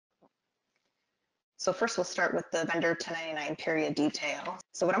So first we'll start with the vendor 1099 period detail.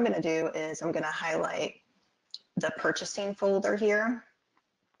 So what I'm going to do is I'm going to highlight the purchasing folder here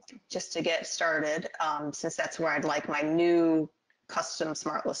just to get started, since that's where I'd like my new custom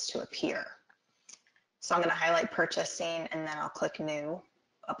smart list to appear. So I'm going to highlight purchasing and then I'll click new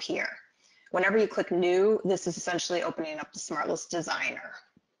up here. Whenever you click new, this is essentially opening up the smart list designer.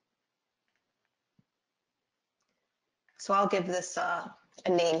 So I'll give this a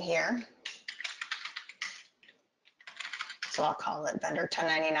name here. So I'll call it vendor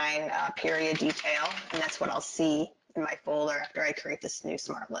 1099 period detail, and that's what I'll see in my folder after I create this new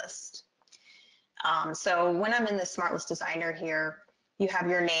smart list. So when I'm in the smart list designer here, you have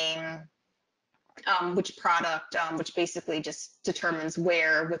your name, which product, which basically just determines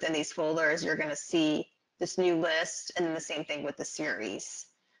where within these folders you're going to see this new list, and then the same thing with the series.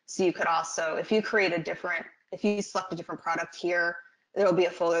 So you could also, if you select a different product here, there'll be a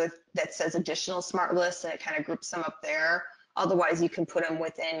folder that says additional smart lists, and it kind of groups them up there. Otherwise, you can put them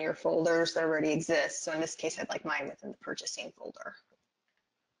within your folders that already exist. So in this case, I'd like mine within the purchasing folder.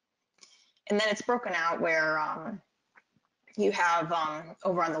 And then it's broken out where you have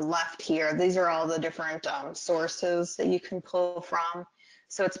over on the left here, these are all the different sources that you can pull from.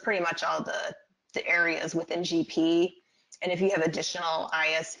 So it's pretty much all the areas within GP. And if you have additional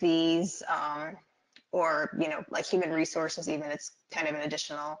ISVs or, like human resources, even it's kind of an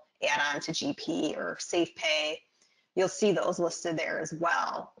additional add-on to GP or SafePay, you'll see those listed there as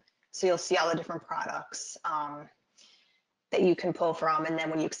well. So you'll see all the different products that you can pull from. And then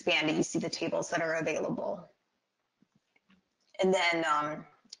when you expand it, you see the tables that are available. And then,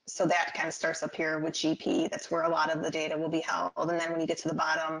 so that kind of starts up here with GP. That's where a lot of the data will be held. And then when you get to the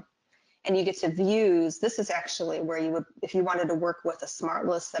bottom and you get to views, this is actually where you would, if you wanted to work with a smart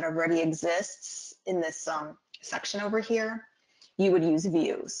list that already exists in this section over here, you would use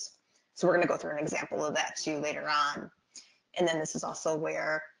views. So we're going to go through an example of that too later on. And then this is also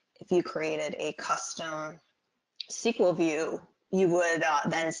where if you created a custom SQL view, you would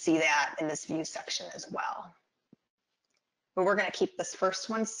then see that in this view section as well. But we're going to keep this first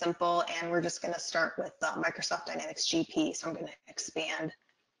one simple, and we're just going to start with Microsoft Dynamics GP. So I'm going to expand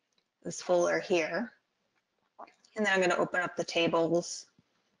this folder here, and then I'm going to open up the tables.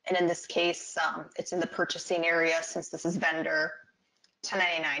 And in this case, it's in the purchasing area since this is vendor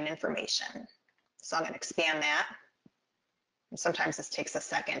 1099 information. So I'm going to expand that. And sometimes this takes a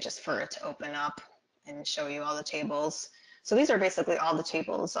second just for it to open up and show you all the tables. So these are basically all the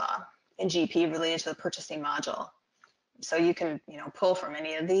tables in GP related to the purchasing module. So you can, pull from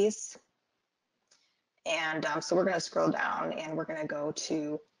any of these. And so we're going to scroll down and we're going to go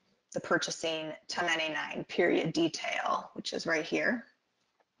to the purchasing 1099 period detail, which is right here.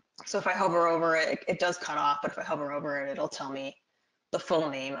 So if I hover over it, it does cut off, but if I hover over it, it'll tell me the full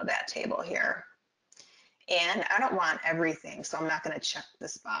name of that table here. And I don't want everything, so I'm not going to check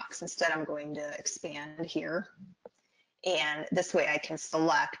this box. Instead, I'm going to expand here. And this way I can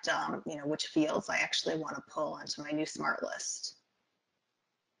select, which fields I actually want to pull onto my new smart list.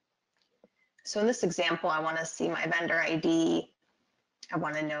 So in this example, I want to see my vendor ID. I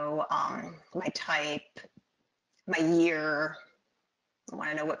want to know my type, my year. I want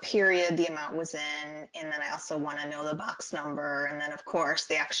to know what period the amount was in. And then I also want to know the box number. And then, of course,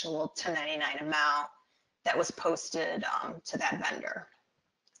 the actual 1099 amount that was posted to that vendor.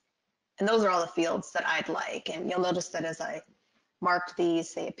 And those are all the fields that I'd like. And you'll notice that as I marked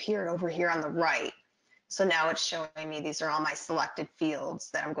these, they appeared over here on the right. So now it's showing me these are all my selected fields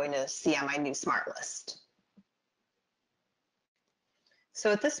that I'm going to see on my new smart list.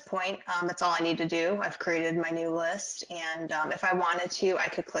 So at this point, that's all I need to do. I've created my new list. And if I wanted to, I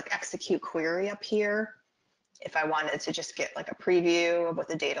could click Execute Query up here. If I wanted to just get like a preview of what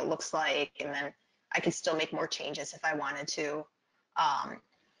the data looks like, and then I could still make more changes if I wanted to.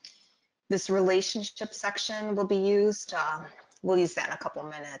 This relationship section will be used. We'll use that in a couple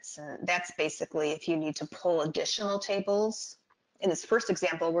minutes. And that's basically if you need to pull additional tables. In this first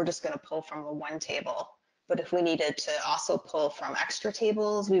example, we're just going to pull from the one table. But if we needed to also pull from extra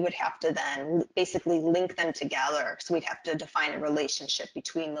tables, we would have to then basically link them together. So we'd have to define a relationship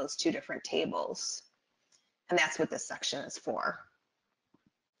between those two different tables. And that's what this section is for.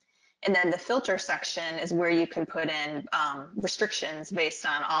 And then the filter section is where you can put in restrictions based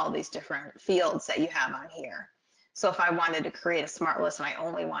on all these different fields that you have on here. So if I wanted to create a smart list and I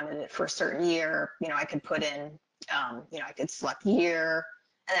only wanted it for a certain year, I could put in, I could select year,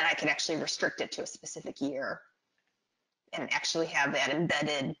 and then I could actually restrict it to a specific year and actually have that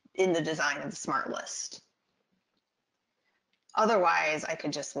embedded in the design of the smart list. Otherwise, I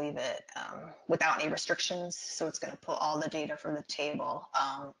could just leave it without any restrictions. So it's going to pull all the data from the table,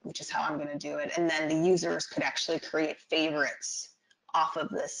 which is how I'm going to do it. And then the users could actually create favorites off of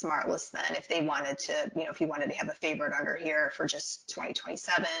this smart list then if they wanted to, if you wanted to have a favorite under here for just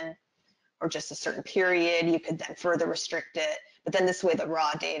 2027 or just a certain period, you could then further restrict it. But then this way the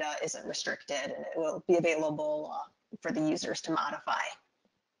raw data isn't restricted and it will be available for the users to modify.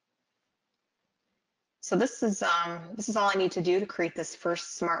 So this is all I need to do to create this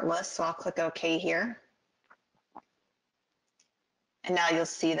first smart list. So I'll click OK here. And now you'll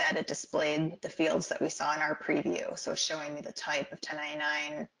see that it displayed the fields that we saw in our preview. So it's showing me the type of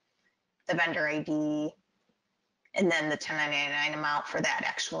 1099, the vendor ID, and then the 1099 amount for that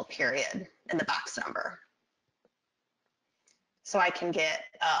actual period and the box number. So I can get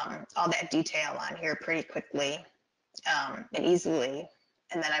all that detail on here pretty quickly and easily.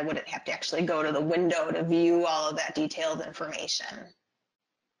 And then I wouldn't have to actually go to the window to view all of that detailed information.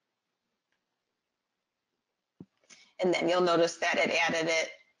 And then you'll notice that it added it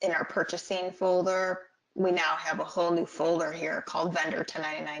in our purchasing folder. We now have a whole new folder here called Vendor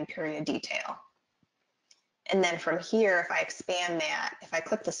 1099 Period Detail. And then from here, if I expand that, if I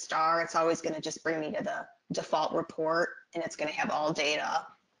click the star, it's always going to just bring me to the default report and it's going to have all data.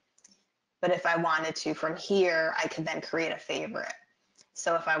 But if I wanted to, from here, I could then create a favorite.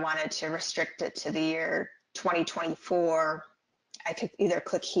 So if I wanted to restrict it to the year 2024, I could either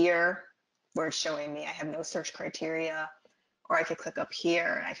click here where it's showing me I have no search criteria, or I could click up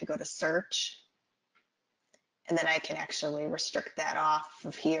here and I could go to search. And then I can actually restrict that off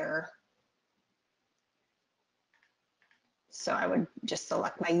of here. So I would just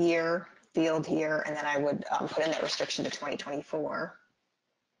select my year field here, and then I would put in that restriction to 2024.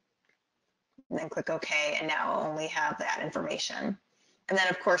 And then click OK, and now I'll only have that information. And then,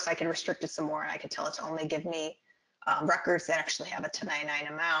 of course, I could restrict it some more, and I could tell it to only give me records that actually have a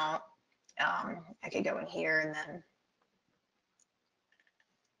 1099 amount. I could go in here and then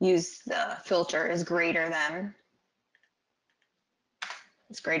use the filter is greater than.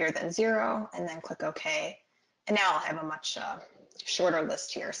 It's greater than 0, and then click OK. And now I'll have a much shorter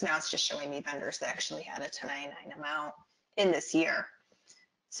list here. So now it's just showing me vendors that actually had a 1099 amount in this year.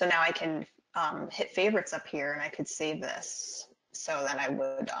 So now I can hit favorites up here, and I could save this. So then I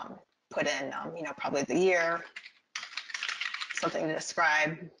would put in, probably the year, something to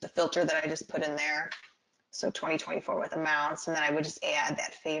describe the filter that I just put in there. So 2024 with amounts, and then I would just add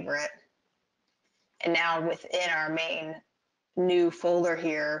that favorite. And now within our main new folder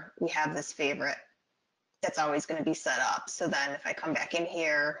here, we have this favorite that's always going to be set up. So then if I come back in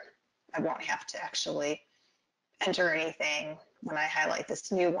here, I won't have to actually enter anything. When I highlight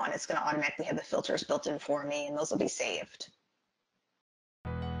this new one, it's going to automatically have the filters built in for me, and those will be saved.